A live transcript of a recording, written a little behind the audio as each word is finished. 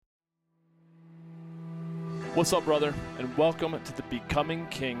What's up, brother, and welcome to the Becoming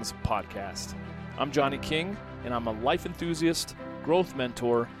Kings podcast. I'm Johnny King, and I'm a life enthusiast, growth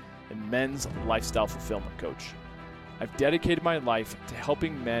mentor, and men's lifestyle fulfillment coach. I've dedicated my life to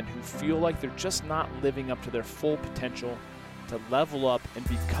helping men who feel like they're just not living up to their full potential to level up and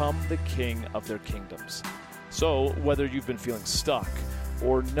become the king of their kingdoms. So, whether you've been feeling stuck,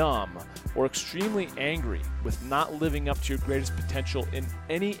 or numb, or extremely angry with not living up to your greatest potential in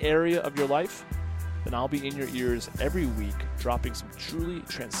any area of your life, then I'll be in your ears every week, dropping some truly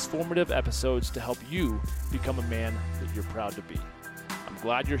transformative episodes to help you become a man that you're proud to be. I'm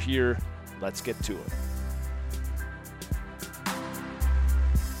glad you're here. Let's get to it.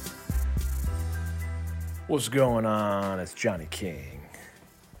 What's going on? It's Johnny King.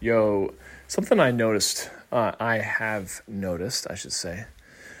 Yo, something I have noticed,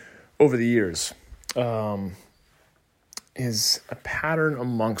 over the years, is a pattern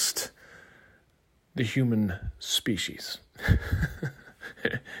amongst the human species.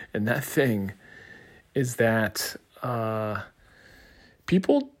 And that thing is that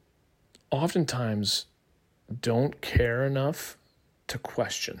people oftentimes don't care enough to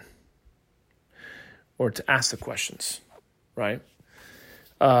question or to ask the questions, right?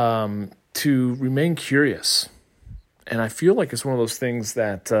 To remain curious. And I feel like it's one of those things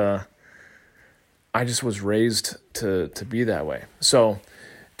that I just was raised to be that way. So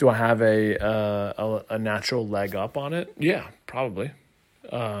do I have a natural leg up on it? Yeah, probably.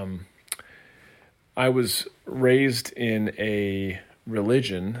 I was raised in a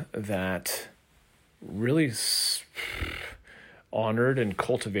religion that really honored and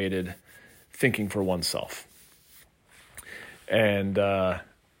cultivated thinking for oneself. And I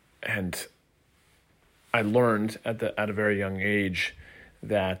learned at a very young age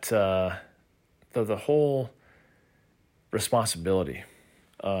that the whole responsibility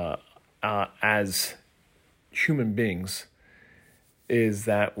as human beings is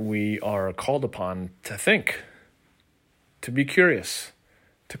that we are called upon to think, to be curious,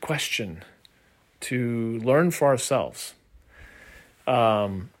 to question, to learn for ourselves.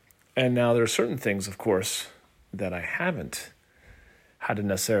 And now there are certain things, of course, that I haven't had to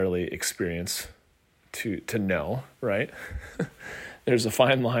necessarily experience to know, right? There's a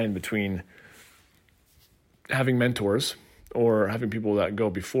fine line between having mentors or having people that go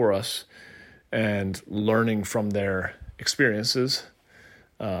before us and learning from their experiences,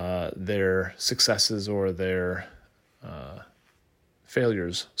 their successes or their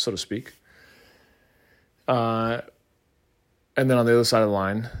failures, so to speak. And then on the other side of the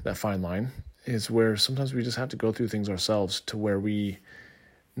line, that fine line, is where sometimes we just have to go through things ourselves to where we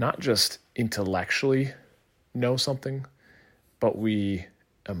not just intellectually know something, but we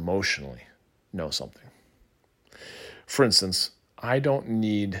emotionally know something. For instance, I don't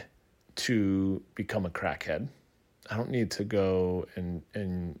need to become a crackhead. I don't need to go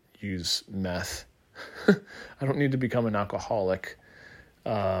and use meth. I don't need to become an alcoholic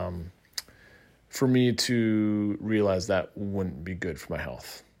for me to realize that wouldn't be good for my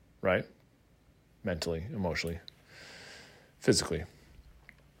health, right? Mentally, emotionally, physically.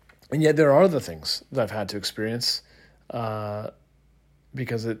 And yet there are other things that I've had to experience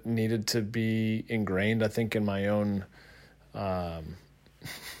because it needed to be ingrained, I think, in my own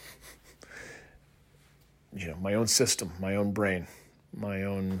my own system, my own brain, my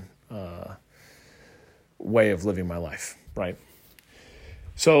own way of living my life, right?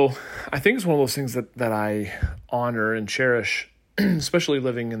 So I think it's one of those things that I honor and cherish, especially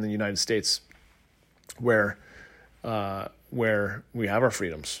living in the United States, where we have our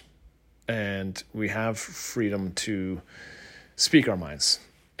freedoms and we have freedom to speak our minds,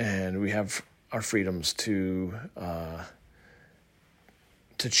 and we have our freedoms to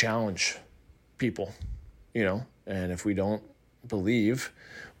challenge people, and if we don't believe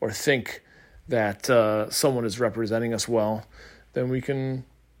or think that someone is representing us well, then we can,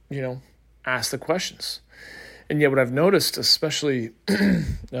 ask the questions. And yet what I've noticed, especially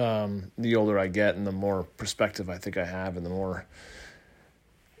the older I get and the more perspective I think I have and the more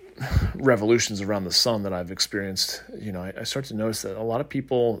revolutions around the sun that I've experienced, I start to notice that a lot of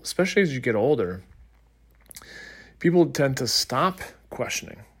people, especially as you get older, people tend to stop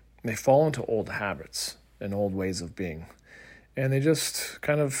questioning. They fall into old habits and old ways of being. And they just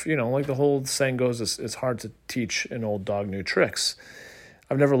kind of, like the whole saying goes, it's hard to teach an old dog new tricks.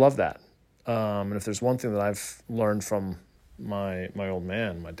 I've never loved that. And if there's one thing that I've learned from my old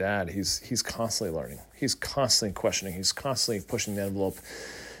man, my dad, he's constantly learning. He's constantly questioning. He's constantly pushing the envelope.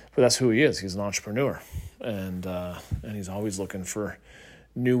 But that's who he is. He's an entrepreneur. And he's always looking for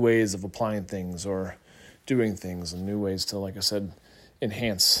new ways of applying things or doing things and new ways to, like I said,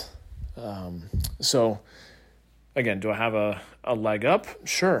 enhance. So again, do I have a leg up?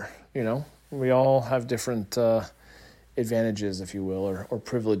 Sure. We all have different advantages, if you will, or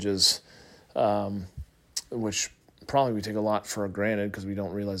privileges, which probably we take a lot for granted because we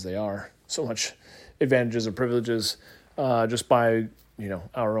don't realize they are so much advantages or privileges just by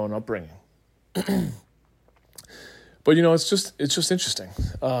our own upbringing. But it's just interesting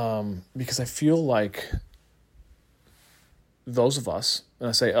because I feel like those of us, and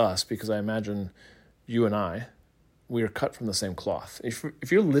I say us because I imagine you and I, we are cut from the same cloth.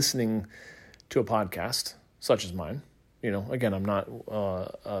 If you're listening to a podcast such as mine, again, I'm not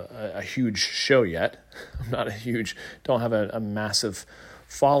a huge show yet. I'm not don't have a massive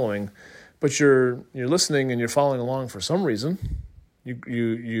following, but you're listening and you're following along for some reason.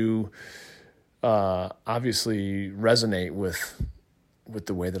 You obviously resonate with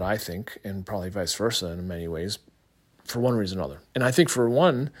the way that I think, and probably vice versa in many ways, for one reason or another. And I think for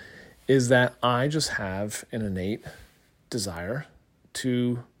one is that I just have an innate desire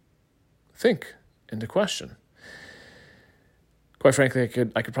to think and to question. Quite frankly, I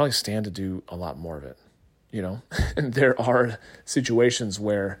could probably stand to do a lot more of it, And there are situations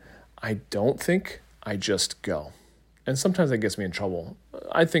where I don't think, I just go. And sometimes that gets me in trouble.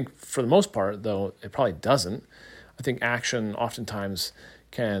 I think for the most part, though, it probably doesn't. I think action oftentimes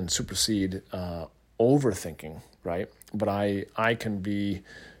can supersede overthinking, right? But I can be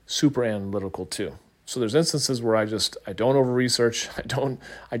super analytical too. So there's instances where I don't over research.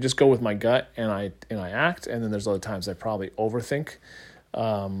 I just go with my gut and I act. And then there's other times I probably overthink,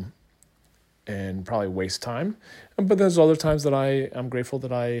 and probably waste time. But there's other times that I'm grateful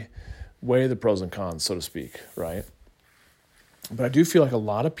that I weigh the pros and cons, so to speak, right? But I do feel like a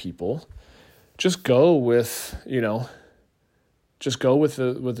lot of people just go with, the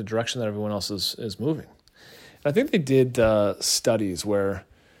direction that everyone else is moving. And I think they did studies where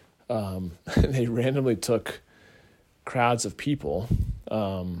they randomly took crowds of people,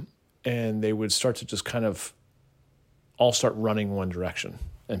 and they would start to just kind of all start running one direction.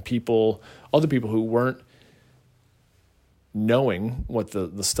 And other people who weren't knowing what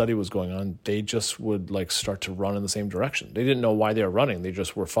the study was going on, they just would start to run in the same direction. They didn't know why they were running. They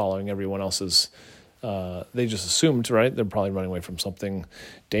just were following everyone else's. They just assumed, right? They're probably running away from something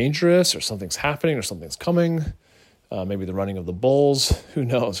dangerous, or something's happening, or something's coming. Maybe the running of the bulls. Who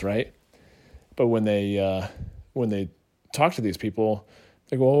knows, right? But when they talk to these people,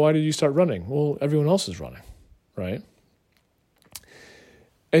 they go, "Well, why did you start running?" Well, everyone else is running, right?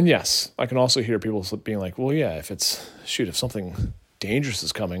 And yes, I can also hear people being like, well, yeah, if something dangerous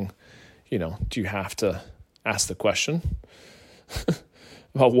is coming, do you have to ask the question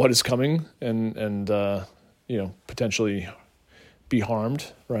about what is coming and potentially be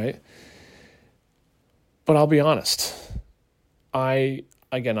harmed, right? But I'll be honest, I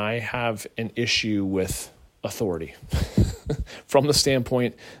have an issue with authority from the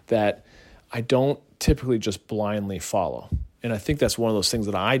standpoint that I don't typically just blindly follow. And I think that's one of those things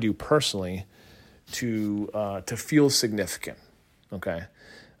that I do personally to feel significant, okay?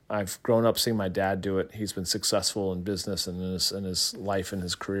 I've grown up seeing my dad do it. He's been successful in business and in his life and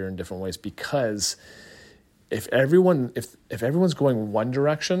his career in different ways because if everyone's going one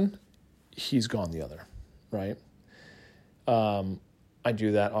direction, he's gone the other, right? I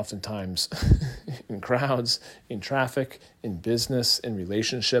do that oftentimes in crowds, in traffic, in business, in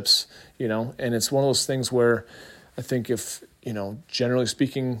relationships, and it's one of those things where I think if, generally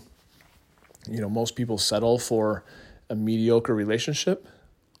speaking, most people settle for a mediocre relationship.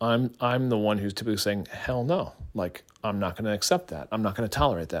 I'm the one who's typically saying, hell no. I'm not going to accept that. I'm not going to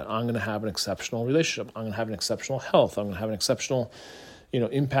tolerate that. I'm going to have an exceptional relationship. I'm going to have an exceptional health. I'm going to have an exceptional,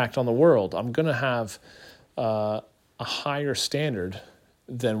 impact on the world. I'm going to have a higher standard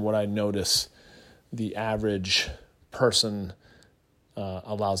than what I notice the average person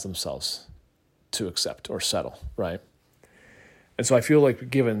allows themselves to accept or settle, right? And so I feel like,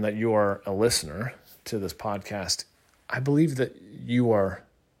 given that you are a listener to this podcast, I believe that you are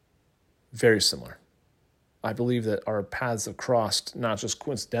very similar. I believe that our paths have crossed, not just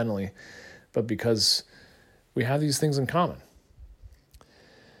coincidentally, but because we have these things in common.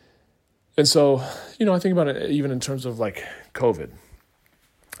 And so, I think about it even in terms of COVID.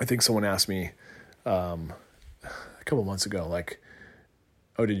 I think someone asked me a couple months ago,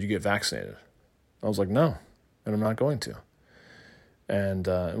 oh, did you get vaccinated? I was like, no, and I'm not going to. And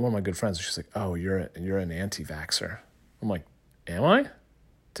one of my good friends, she's like, oh, you're an anti-vaxxer. I'm like, am I?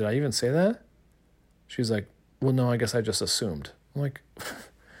 Did I even say that? She's like, well, no, I guess I just assumed. I'm like,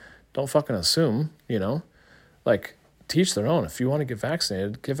 don't fucking assume, teach their own. If you want to get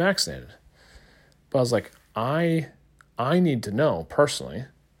vaccinated, get vaccinated. But I was like, I need to know personally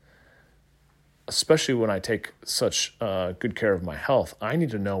especially when I take such good care of my health, I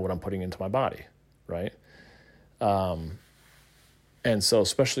need to know what I'm putting into my body, right? And so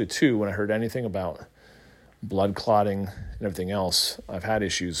especially too, when I heard anything about blood clotting and everything else, I've had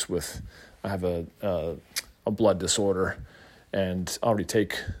issues with, I have a blood disorder and already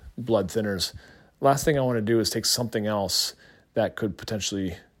take blood thinners. Last thing I want to do is take something else that could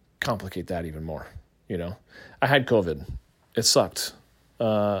potentially complicate that even more. I had COVID. It sucked,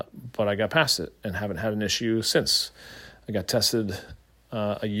 but I got past it and haven't had an issue since. I got tested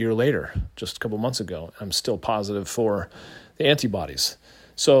a year later, just a couple months ago. I'm still positive for the antibodies.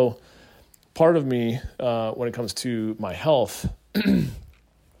 So part of me, when it comes to my health,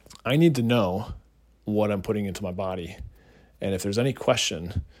 I need to know what I'm putting into my body. And if there's any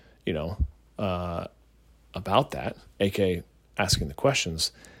question, about that, aka asking the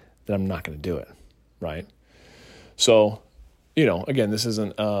questions, then I'm not going to do it, right? So, again, this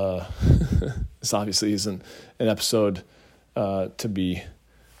isn't, this obviously isn't an episode to be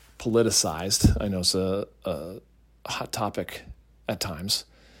politicized. I know it's a hot topic at times.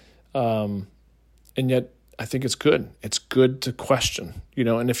 And yet I think it's good. It's good to question,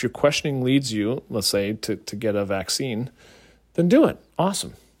 and if your questioning leads you, let's say, to get a vaccine, then do it.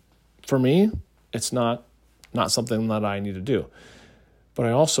 Awesome. For me, it's not something that I need to do. But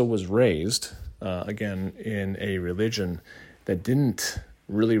I also was raised, again, in a religion that didn't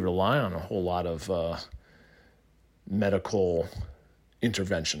really rely on a whole lot of medical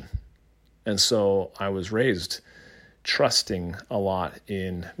intervention. And so I was raised trusting a lot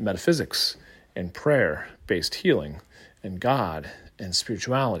in metaphysics and prayer-based healing and God and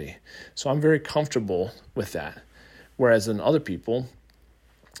spirituality. So I'm very comfortable with that. Whereas in other people,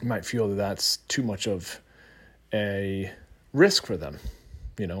 you might feel that that's too much of a risk for them,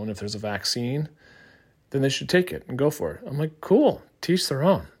 and if there's a vaccine, then they should take it and go for it. I'm like, cool, teach their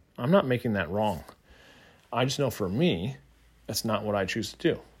own. I'm not making that wrong. I just know for me, that's not what I choose to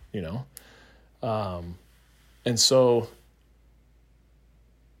do, and so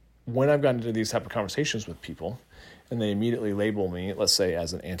when I've gotten into these type of conversations with people and they immediately label me, let's say,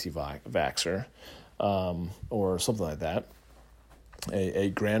 as an anti-vaxxer, or something like that, a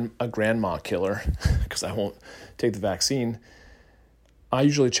grandma killer, because I won't take the vaccine, I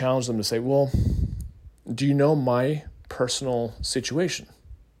usually challenge them to say, well, do you know my personal situation?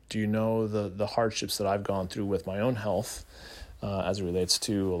 Do you know the hardships that I've gone through with my own health as it relates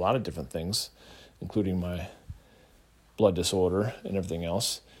to a lot of different things, including my blood disorder and everything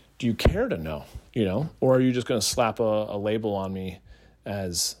else? Do you care to know, or are you just going to slap a label on me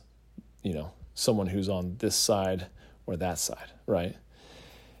as, someone who's on this side or that side, right?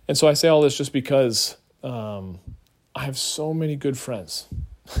 And so I say all this just because I have so many good friends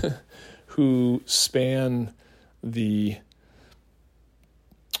who span the,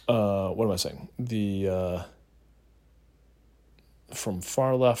 from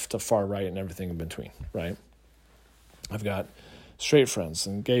far left to far right and everything in between, right? I've got straight friends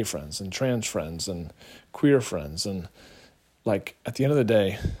and gay friends and trans friends and queer friends. And at the end of the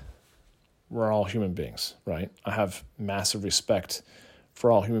day, we're all human beings, right? I have massive respect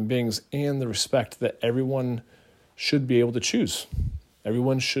for all human beings and the respect that everyone should be able to choose.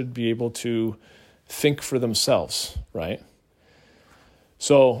 Everyone should be able to think for themselves, right?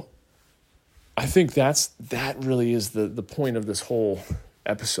 So I think that really is the point of this whole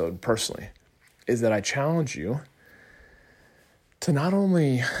episode personally, is that I challenge you to not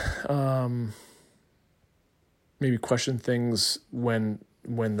only maybe question things when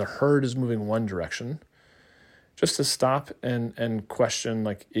the herd is moving one direction, just to stop and question,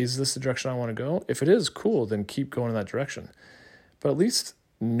 is this the direction I want to go? If it is, cool, then keep going in that direction. But at least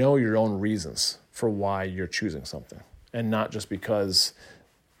know your own reasons for why you're choosing something, and not just because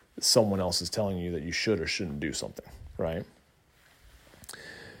someone else is telling you that you should or shouldn't do something, right?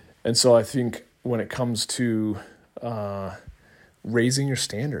 And so I think when it comes to raising your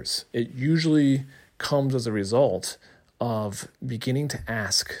standards, it usually comes as a result of beginning to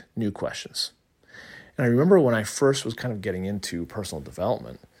ask new questions. And I remember when I first was kind of getting into personal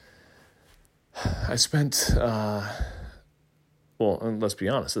development, I spent, and let's be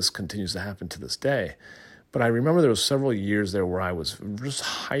honest, this continues to happen to this day, but I remember there was several years there where I was just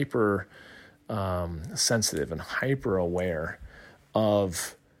hyper sensitive and hyper aware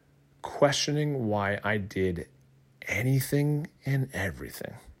of questioning why I did anything and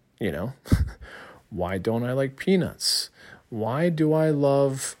everything, Why don't I like peanuts? Why do I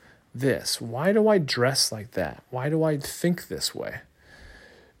love this? Why do I dress like that? Why do I think this way?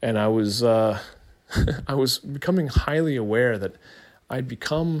 And I was I was becoming highly aware that I'd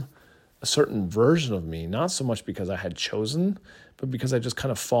become a certain version of me, not so much because I had chosen, but because I just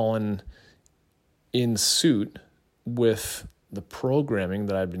kind of fallen in suit with the programming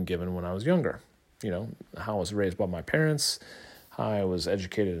that I'd been given when I was younger. How I was raised by my parents, how I was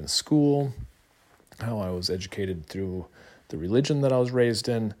educated in school, how I was educated through the religion that I was raised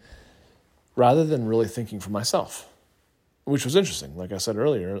in, rather than really thinking for myself, which was interesting. Like I said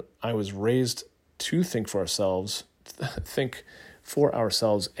earlier, I was raised to think for ourselves,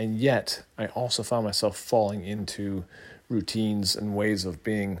 and yet I also found myself falling into routines and ways of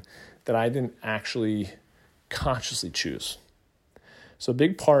being that I didn't actually consciously choose. So a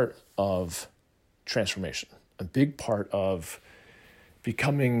big part of transformation, a big part of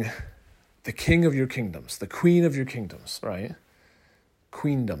becoming the king of your kingdoms, the queen of your kingdoms, right?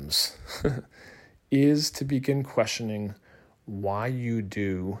 Queendoms, is to begin questioning why you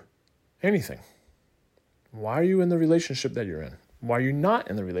do anything. Why are you in the relationship that you're in? Why are you not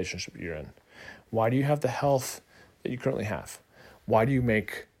in the relationship you're in? Why do you have the health that you currently have? Why do you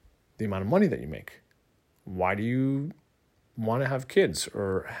make the amount of money that you make? Why do you want to have kids?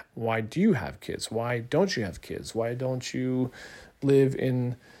 Or why do you have kids? Why don't you have kids? Why don't you live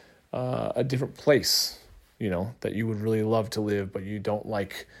in a different place, that you would really love to live, but you don't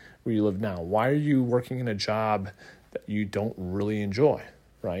like where you live now? Why are you working in a job that you don't really enjoy,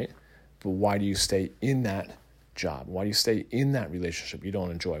 right? But why do you stay in that job? Why do you stay in that relationship you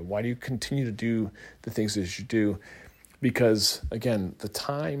don't enjoy? Why do you continue to do the things that you do? Because, again, the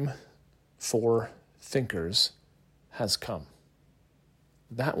time for thinkers has come.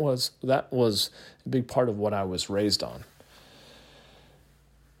 That was a big part of what I was raised on.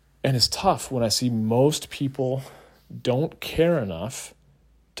 And it's tough when I see most people don't care enough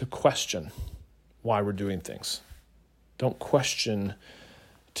to question why we're doing things. Don't question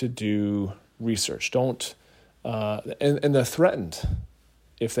to do research. Don't, and they're threatened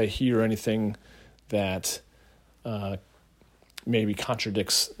if they hear anything that maybe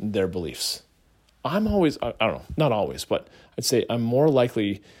contradicts their beliefs. I'm always, I don't know, not always, but I'd say I'm more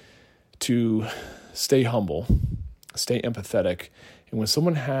likely to stay humble, stay empathetic. And when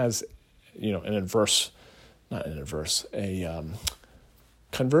someone has,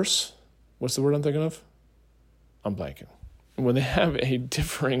 converse, what's the word I'm thinking of? I'm blanking. When they have a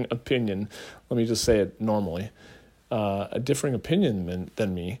differing opinion, let me just say it normally, a differing opinion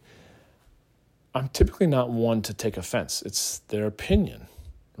than me, I'm typically not one to take offense. It's their opinion,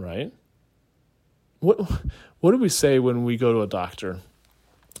 right? What do we say when we go to a doctor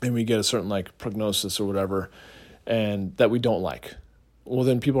and we get a certain prognosis or whatever, and that we don't like? Well,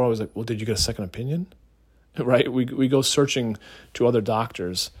 then people are always like, well, did you get a second opinion? Right? We go searching to other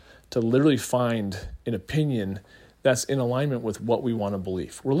doctors to literally find an opinion that's in alignment with what we want to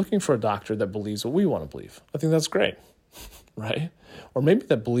believe. We're looking for a doctor that believes what we want to believe. I think that's great, right? Or maybe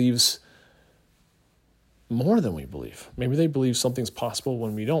that believes more than we believe. Maybe they believe something's possible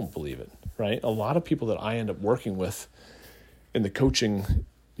when we don't believe it, right? A lot of people that I end up working with in the coaching,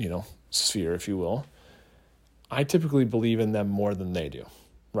 sphere, if you will, I typically believe in them more than they do,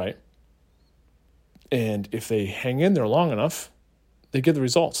 right? And if they hang in there long enough, they get the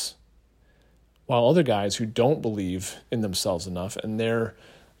results. While other guys who don't believe in themselves enough and their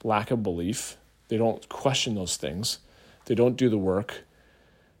lack of belief, they don't question those things, they don't do the work,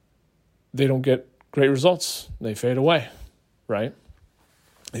 they don't get great results. They fade away, right?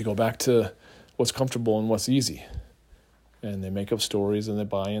 They go back to what's comfortable and what's easy. And they make up stories and they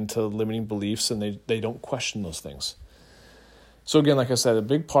buy into limiting beliefs and they don't question those things. So again, like I said, a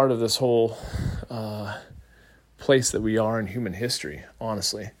big part of this whole place that we are in human history,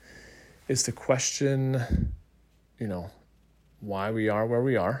 honestly, is to question, why we are where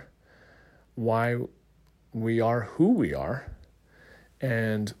we are, why we are who we are,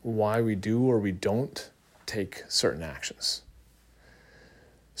 and why we do or we don't take certain actions.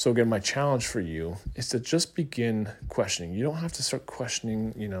 So again, my challenge for you is to just begin questioning. You don't have to start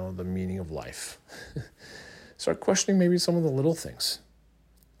questioning, the meaning of life. Start questioning maybe some of the little things.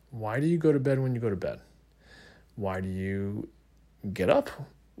 Why do you go to bed when you go to bed? Why do you get up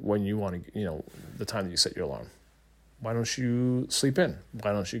when you want to, the time that you set your alarm? Why don't you sleep in?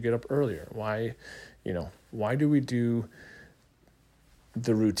 Why don't you get up earlier? Why do we do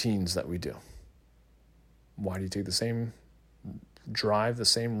the routines that we do? Why do you take the same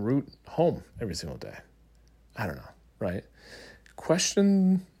route home every single day? I don't know, right?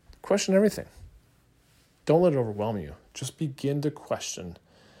 Question everything. Don't let it overwhelm you. Just begin to question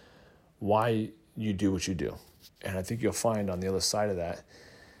why you do what you do. And I think you'll find on the other side of that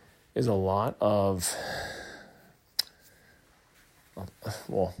is a lot of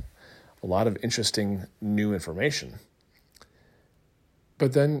interesting new information.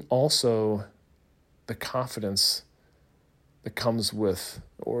 But then also the confidence that comes with,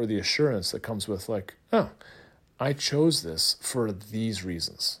 or the assurance that comes with like, oh, I chose this for these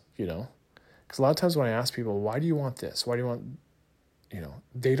reasons, Because a lot of times when I ask people, why do you want this? Why do you want,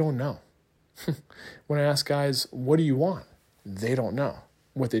 they don't know. When I ask guys, what do you want? They don't know.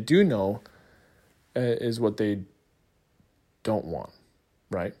 What they do know is what they don't want,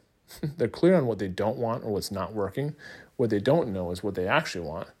 right? They're clear on what they don't want or what's not working. What they don't know is what they actually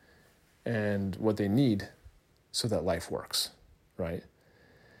want and what they need so that life works, right?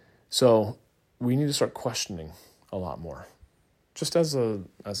 So we need to start questioning a lot more, just as a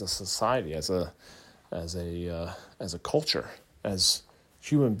society, as a culture, as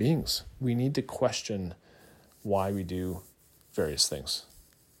human beings. We need to question why we do various things,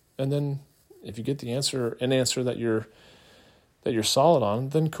 and then if you get an answer that you're solid on,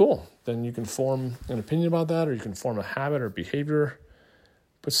 then cool. Then you can form an opinion about that, or you can form a habit or behavior.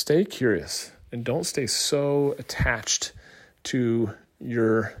 But stay curious and don't stay so attached to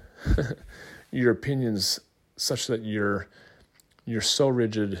your your opinions such that you're so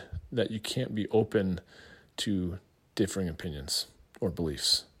rigid that you can't be open to differing opinions or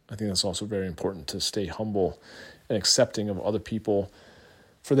beliefs. I think that's also very important, to stay humble and accepting of other people,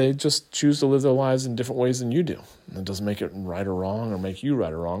 for they just choose to live their lives in different ways than you do. And it doesn't make it right or wrong or make you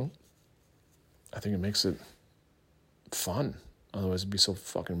right or wrong. I think it makes it fun. Otherwise, it'd be so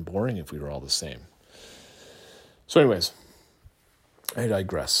fucking boring if we were all the same. So anyways, I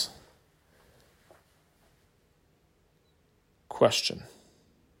digress. Question.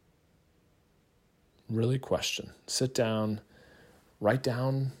 Really question. Sit down, write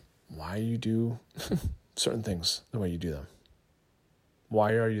down why you do certain things the way you do them.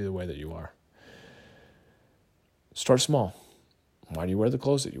 Why are you the way that you are? Start small. Why do you wear the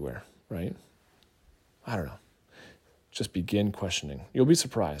clothes that you wear, right? I don't know. Just begin questioning. You'll be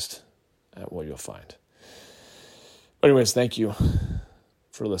surprised at what you'll find. But anyways, thank you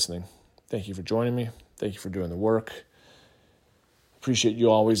for listening. Thank you for joining me. Thank you for doing the work. Appreciate you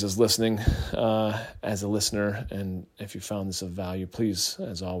always as listening, as a listener. And if you found this of value, please,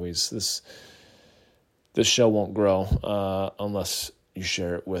 as always, this show won't grow unless you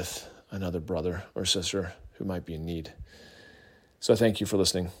share it with another brother or sister who might be in need. So thank you for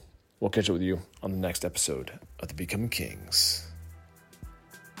listening. We'll catch up with you on the next episode of the Becoming Kings.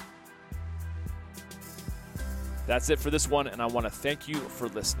 That's it for this one, and I want to thank you for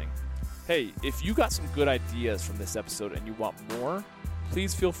listening. Hey, if you got some good ideas from this episode and you want more,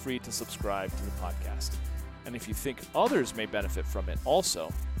 please feel free to subscribe to the podcast. And if you think others may benefit from it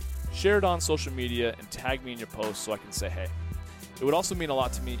also, share it on social media and tag me in your post so I can say hey. It would also mean a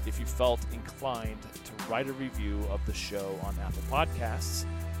lot to me if you felt inclined to write a review of the show on Apple Podcasts,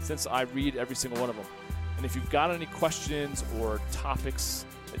 since I read every single one of them. And if you've got any questions or topics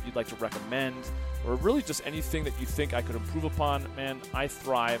that you'd like to recommend, or really just anything that you think I could improve upon, man, I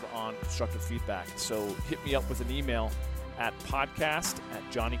thrive on constructive feedback. So hit me up with an email at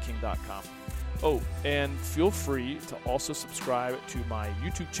podcast@johnnyking.com. Oh, and feel free to also subscribe to my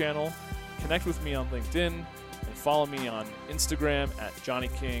YouTube channel, connect with me on LinkedIn, and follow me on Instagram at Johnny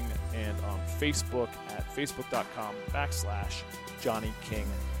King and on Facebook at facebook.com/Johnny King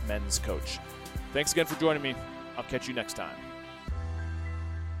Men's Coach. Thanks again for joining me. I'll catch you next time.